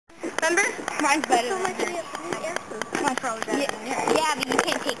remember? Mine's better So than much yours. Mine's probably better than yours. Yeah, but you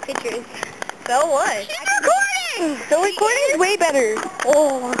can't take pictures. So what? She's recording! The recording is way better.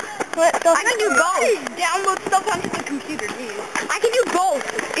 Oh. What? I can do both. Download stuff onto the computer, dude. I can do both.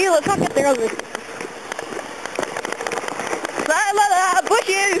 Ew, let's not get there over. La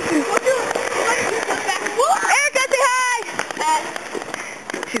bushes! Erica, say hi!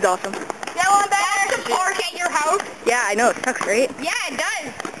 She's awesome. Yeah, well, I'm back to park at your house. Yeah, I know, it sucks, right? Yeah, it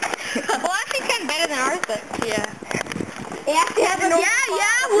does. Well, actually, kind of better than ours, but Yeah. it actually has no.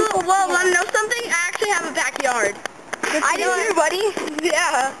 Well, want to know something? I actually have a backyard. I do too, buddy.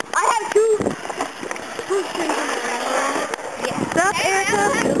 Yeah. I have two trees in there. What's up,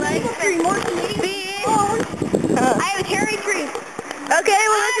 Erica? Three more trees. I have a cherry tree. Okay,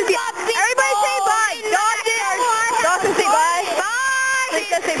 well, this is the... Everybody say bye. Dawson, say bye. Bye.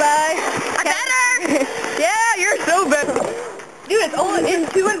 Lisa, say bye. I'm better. Yeah, you're so better. Dude,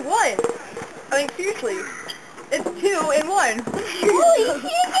 it's 2 and 1. I mean, seriously. It's 2 and 1. Holy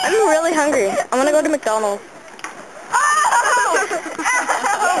shit. I'm really hungry. I'm gonna go to McDonald's.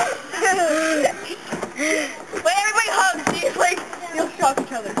 Wait, everybody hug. See if, like, you'll shock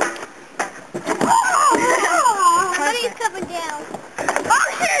each other. Somebody's coming down. Oh,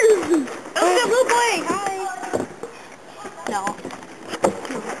 shit! Oh, the blue boy. Hi. No.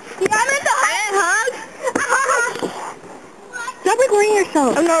 Yeah, I'm at the hug. Stop recording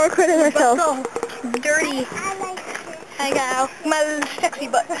yourself. I'm not recording myself. Dirty. I got my sexy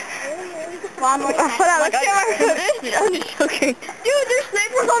butt. Hold on, let's get my I'm just joking. Dude, there's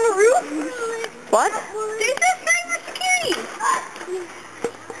snipers on the roof. What? There's a sniper security.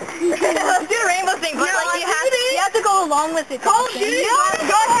 Let's do a rainbow thing, but like you have to go along with it. Call of Duty.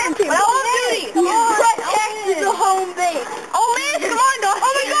 Call of Duty. Protect the home base. Oh man, come on, Dawson.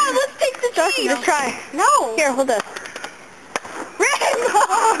 Oh my God, let's take the Dawson, cheese. just try. No. Here, hold this. Rainbow.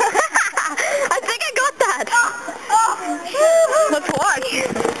 I think I got that. Let's watch.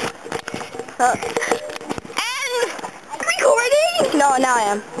 And recording? No, now I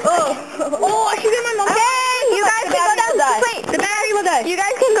am. Oh, I should get my mom. Okay, you guys can go down. Wait, the battery will die. You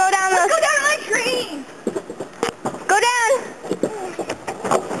guys can go down the... Let's go down to my train. Go down.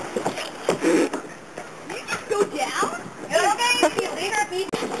 You just go down? Okay, see you later, Pete.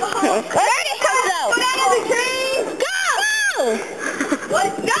 There it comes out. Go down to the train. Go! What?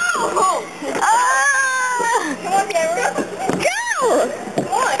 No! Come on, camera. Go!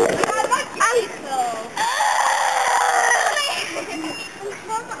 Come on. You got my face, though.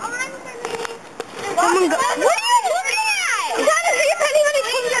 Someone go. What are you looking at? I'm trying to see if anybody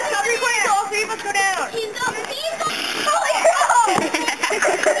Please just stop recording so all three of us go down. Holy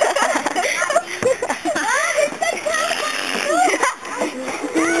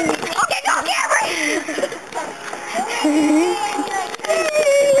Okay, go, camera!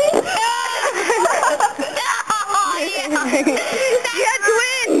 You had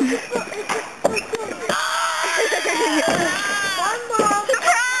twins!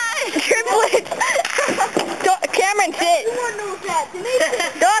 Surprise! Triplets! Cameron, sit!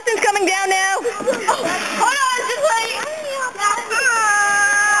 Dawson's coming down now! Hold on, just wait!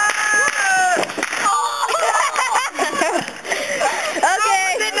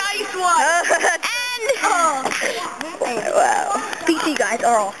 Okay! The nice one! Wow. PC guys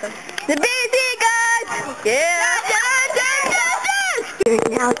are awesome. The PC guys! Yeah! We're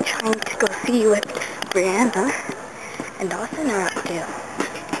now trying to go see what Brianna and Dawson are up to.